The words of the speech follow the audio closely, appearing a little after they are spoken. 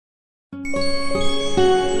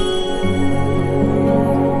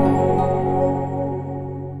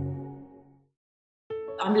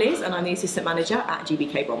I'm the Assistant Manager at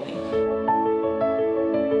GBK Bromley.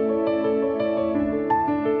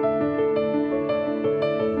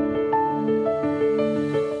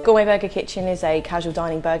 Gourmet Burger Kitchen is a casual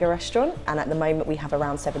dining burger restaurant, and at the moment we have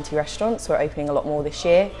around 70 restaurants. We're opening a lot more this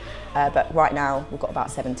year, but right now we've got about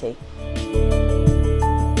 70.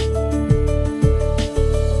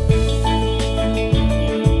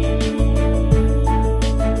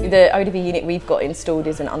 The Eau de Vie unit we've got installed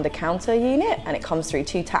is an under-counter unit, and it comes through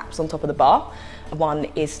 2 taps on top of the bar. One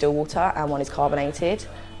is still water and one is carbonated,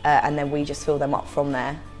 and then we just fill them up from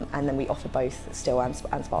there, and then we offer both still and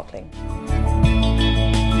sparkling.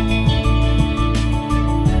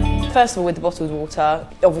 First of all, with the bottled water,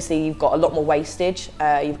 obviously you've got a lot more wastage,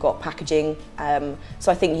 you've got packaging,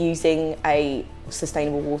 so I think using a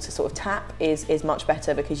sustainable water sort of tap is much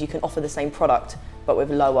better, because you can offer the same product but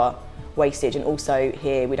with lower wastage, and also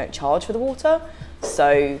here we don't charge for the water,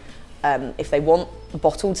 so if they want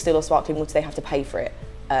bottled still or sparkling water, they have to pay for it.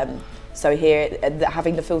 So here,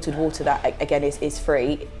 having the filtered water that again is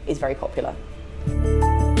free is very popular.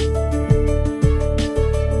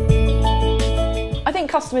 I think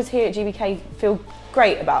customers here at GBK feel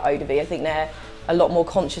great about Eau de Vie. I think they're a lot more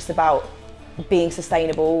conscious about being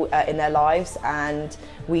sustainable in their lives, and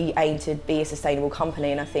we aim to be a sustainable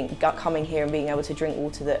company, and I think coming here and being able to drink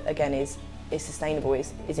water that again is sustainable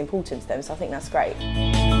is important to them, so I think that's great.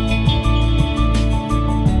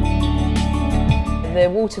 The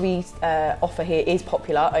water we offer here is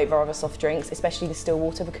popular over other soft drinks, especially the still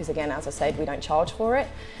water, because again, as I said, we don't charge for it.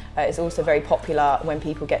 It's also very popular when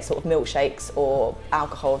people get sort of milkshakes or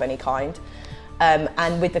alcohol of any kind.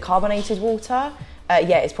 And with the carbonated water,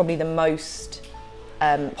 yeah, it's probably the most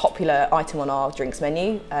popular item on our drinks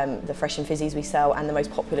menu. The fresh and fizzies we sell, and the most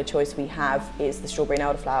popular choice we have is the strawberry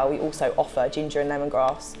and elderflower. We also offer ginger and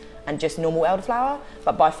lemongrass and just normal elderflower,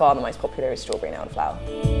 but by far the most popular is strawberry and elderflower.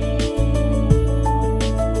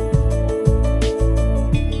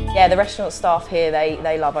 Yeah, the restaurant staff here,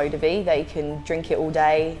 they love Eau de Vie. They can drink it all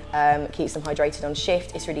day, keeps them hydrated on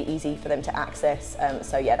shift. It's really easy for them to access,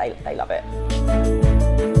 so yeah, they love it.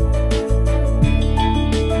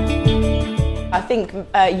 I think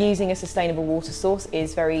using a sustainable water source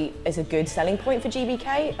is a good selling point for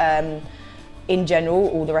GBK. In general,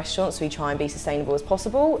 all the restaurants, we try and be sustainable as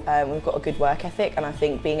possible. We've got a good work ethic, and I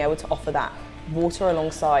think being able to offer that water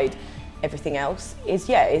alongside everything else is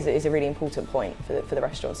a really important point for the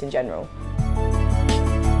restaurants in general.